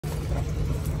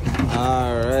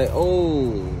Alright.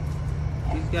 Oh,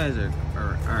 these guys are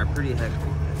pretty hectic.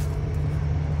 Look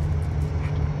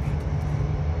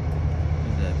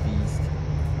at that beast.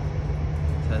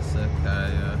 Tessa,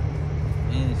 Kaya.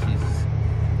 And she's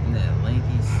in that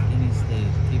lanky, skinny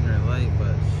stage, keeping her light,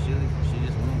 but she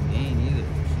just won't gain either.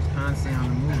 She's constantly on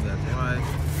the move. That's why I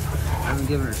haven't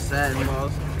given her satin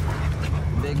balls.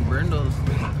 Big Brindle's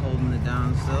holding it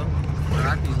down still.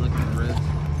 Rocky's looking ripped.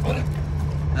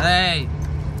 Hey,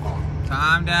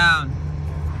 calm down.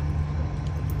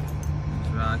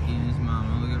 There's Rocky and his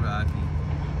mama. Look at Rocky.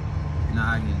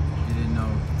 Noggin. You didn't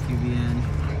know.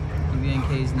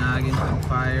 QBNK's noggin.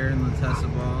 Fire and Latessa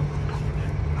ball.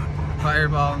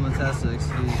 Fireball and Latessa,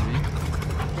 excuse me.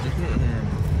 Look at him.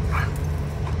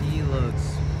 He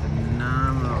looks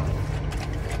phenomenal.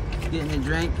 Getting a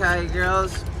drink, Kai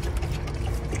girls.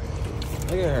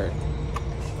 Look at her.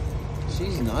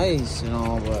 She's nice and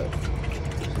all, but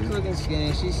she's looking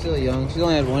skinny. She's still young. She's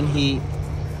only had one heat.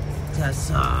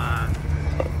 Tessa.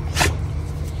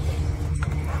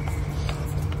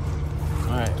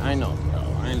 Alright, I know,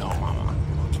 girl. I know, mama.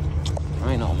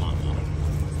 I know, mama.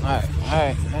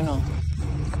 Alright, I know.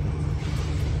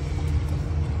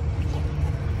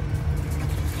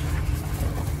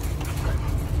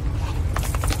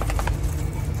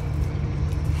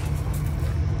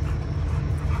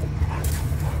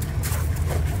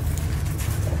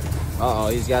 Uh-oh,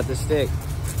 he's got the stick.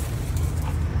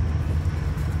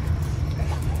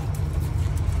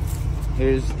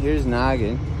 Here's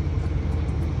Noggin.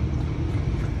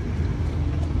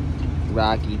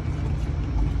 Rocky.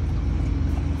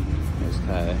 There's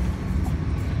Kai.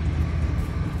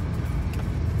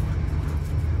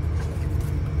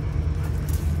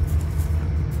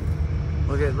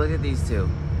 Look at these two.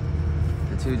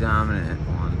 The two dominant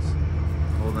ones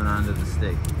holding onto the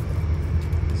stick.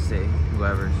 See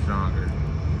whoever's stronger.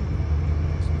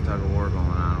 Some tug of war going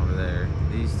on over there.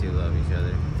 These two love each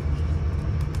other.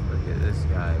 Look at this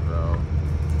guy, bro.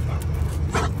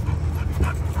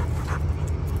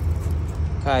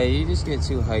 Kai, you just get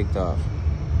too hyped up.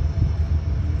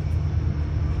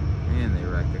 Man, they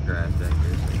wrecked the grass back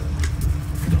here.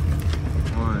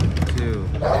 1,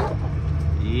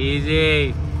 2.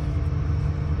 Easy.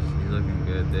 She's looking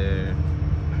good there.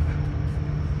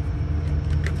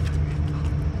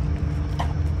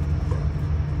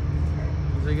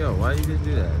 Where'd they go? Why did you just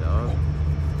do that, dog?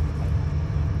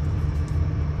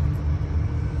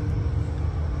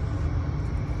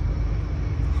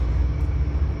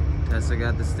 Tessa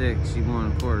got the stick. She won,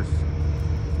 of course.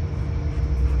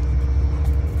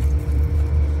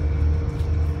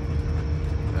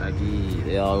 Rocky,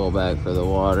 they all go back for the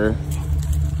water.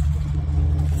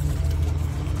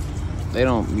 They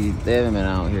haven't been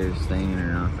out here staying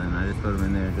or nothing. I just put them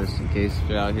in there just in case if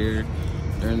they're out here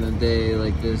during the day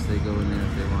like this, they go in there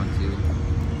if they want to.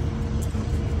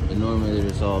 But normally they're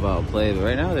just all about play. But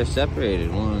right now they're separated.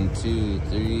 1, 2,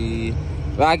 3.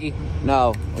 Rocky,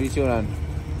 no. What are you chewing on?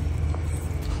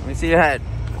 Let me see your head.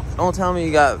 Don't tell me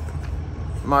you got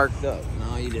marked up.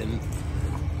 No, you didn't.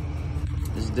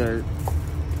 It's dirt.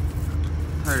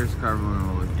 Tires carving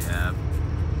a little gap.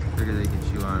 Figure they could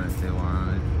chew on it if they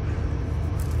wanted.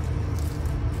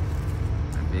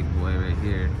 That big boy right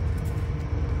here.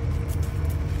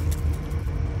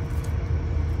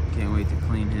 Can't wait to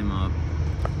clean him up.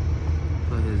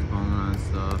 Put his bone on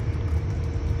stuff.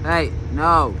 Hey,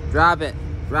 no, drop it.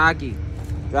 Rocky,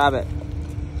 drop it.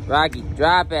 Rocky,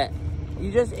 drop it.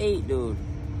 You just ate, dude.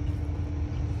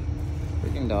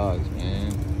 Freaking dogs,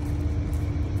 man.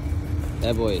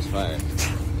 That boy is fire.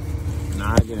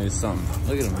 Noggin is something.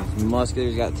 Look at him, he's muscular.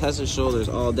 He's got Tessa's shoulders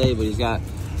all day, but he's got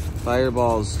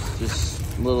Fireball's just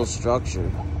little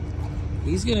structure.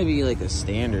 He's gonna be like a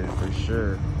standard for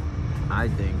sure, I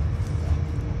think.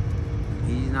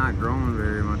 He's not growing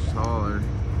very much taller.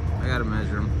 I gotta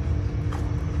measure him.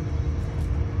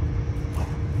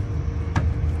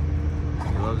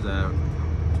 He loves that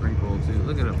sprinkle too.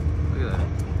 Look at him. Look at that.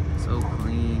 So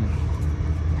clean.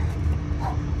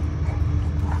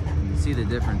 You can see the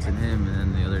difference in him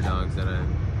and then the other dogs that I've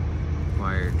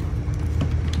acquired.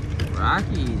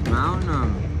 Rocky's mounting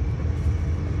them.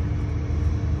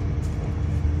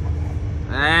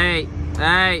 Hey!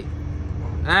 Hey!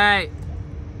 Hey!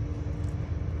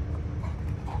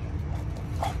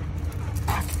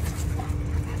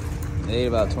 They ate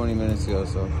about 20 minutes ago,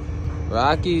 so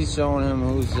Rocky's showing him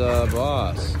who's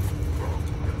boss.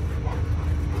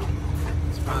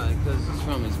 It's probably because it's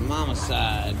from his mama's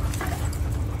side.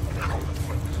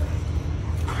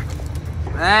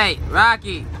 Hey,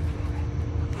 Rocky!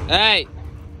 Hey!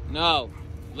 No.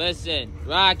 Listen,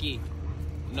 Rocky.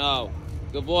 No.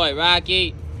 Good boy,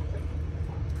 Rocky.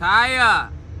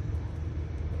 Kaya!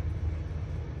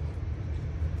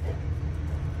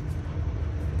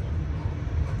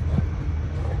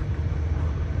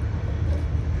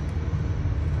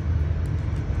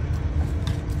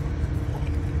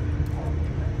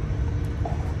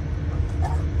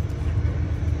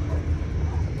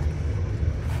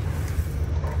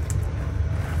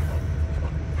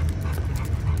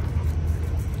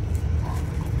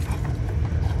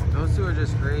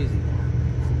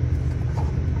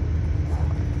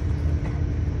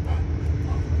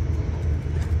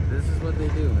 they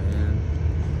do, man.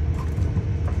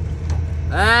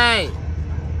 Hey!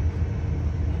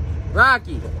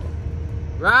 Rocky!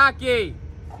 Rocky!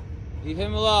 Leave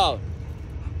him alone.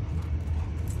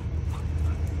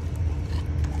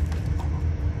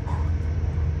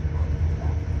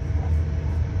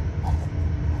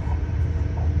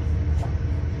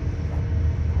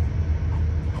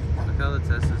 Look how the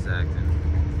Tesla's acting.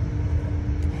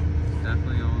 She's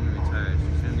definitely old and retired. She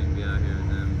shouldn't even be out here with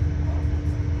them.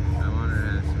 I want her to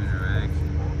have some interaction.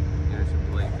 Give her some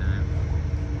playtime.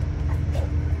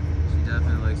 She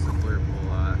definitely likes to flirt a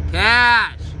lot.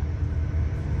 Cash!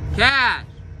 Cash!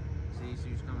 See,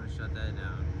 she's coming to shut that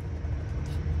down.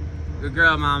 Good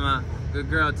girl, Mama. Good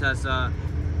girl, Tessa.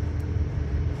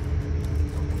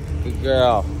 Good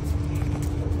girl.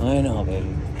 I know,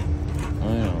 baby. I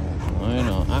know. I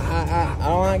know. I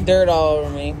don't want dirt all over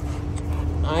me.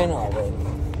 I know, baby.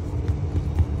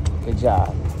 Good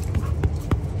job.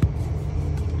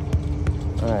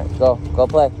 Alright, go. Go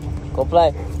play. Go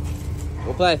play.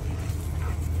 Go play.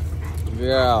 Good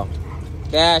girl.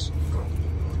 Cash.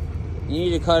 You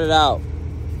need to cut it out.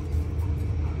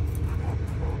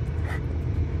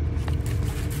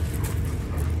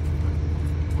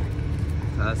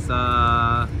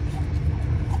 Tessa.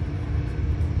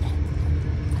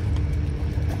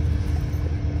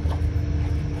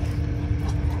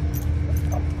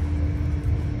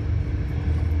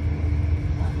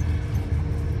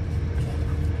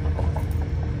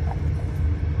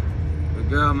 Good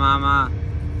girl, Mama.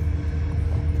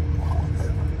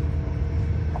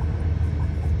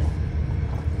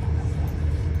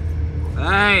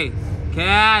 Hey,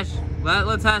 Cash,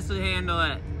 let Tessa handle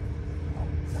it.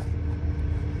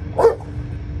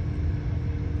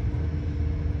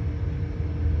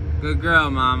 Good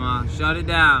girl, Mama. Shut it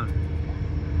down.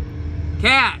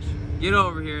 Cash, get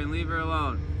over here and leave her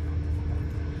alone.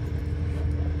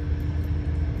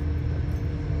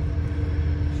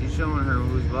 She's showing her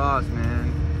who's boss,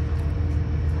 man.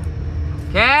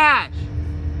 Cash!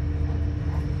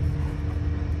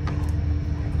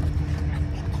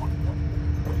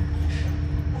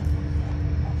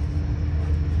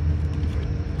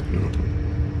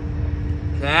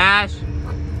 Cash!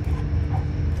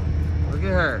 Look at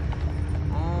her.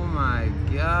 Oh my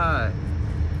God.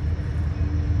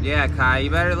 Yeah, Kai, you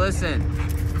better listen.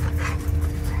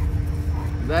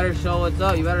 You better show what's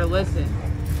up. You better listen,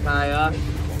 Kaya.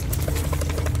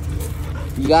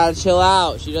 You gotta chill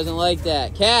out. She doesn't like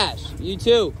that. Cash, you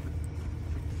too.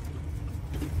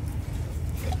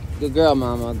 Good girl,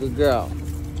 Mama. Good girl.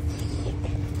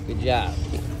 Good job.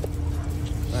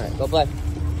 Alright, go play.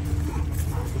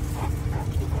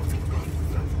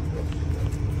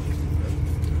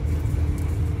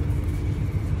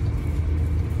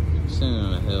 Sitting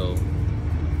on a hill.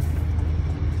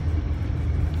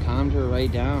 Calmed her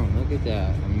right down. Look at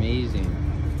that. Amazing.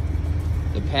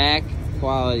 The pack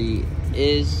quality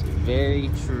is very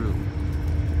true.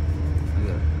 Look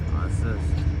at it. What's this?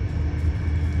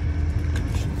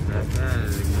 She's back at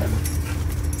it again.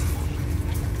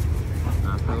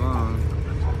 Not for long.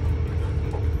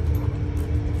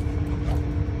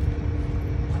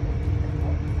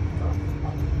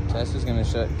 Tessa's gonna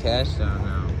shut Cash down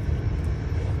now.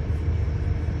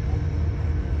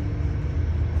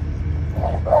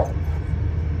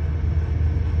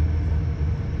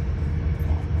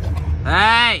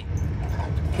 Hey!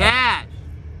 Cash!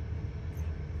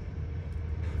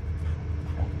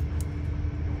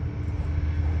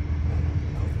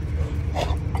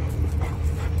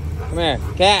 Come here.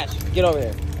 Cash, get over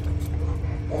here.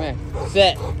 Come here.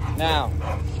 Sit. Now.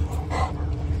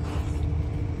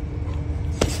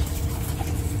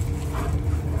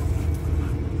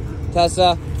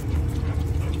 Tessa.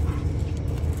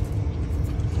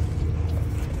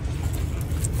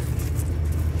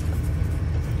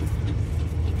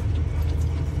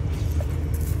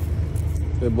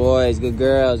 Good boys, good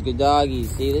girls, good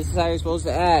doggies. See, this is how you're supposed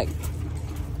to act.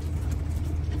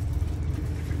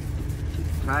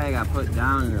 Kaya got put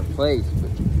down in her place, but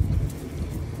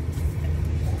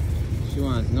she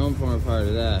wants no more part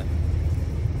of that.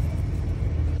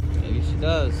 Maybe she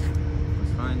does.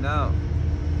 Let's find out.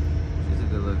 She's a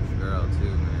good looking girl too,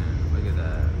 man. Look at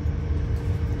that.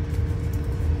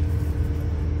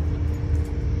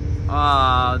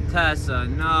 Oh, Tessa,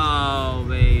 no,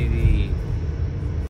 baby.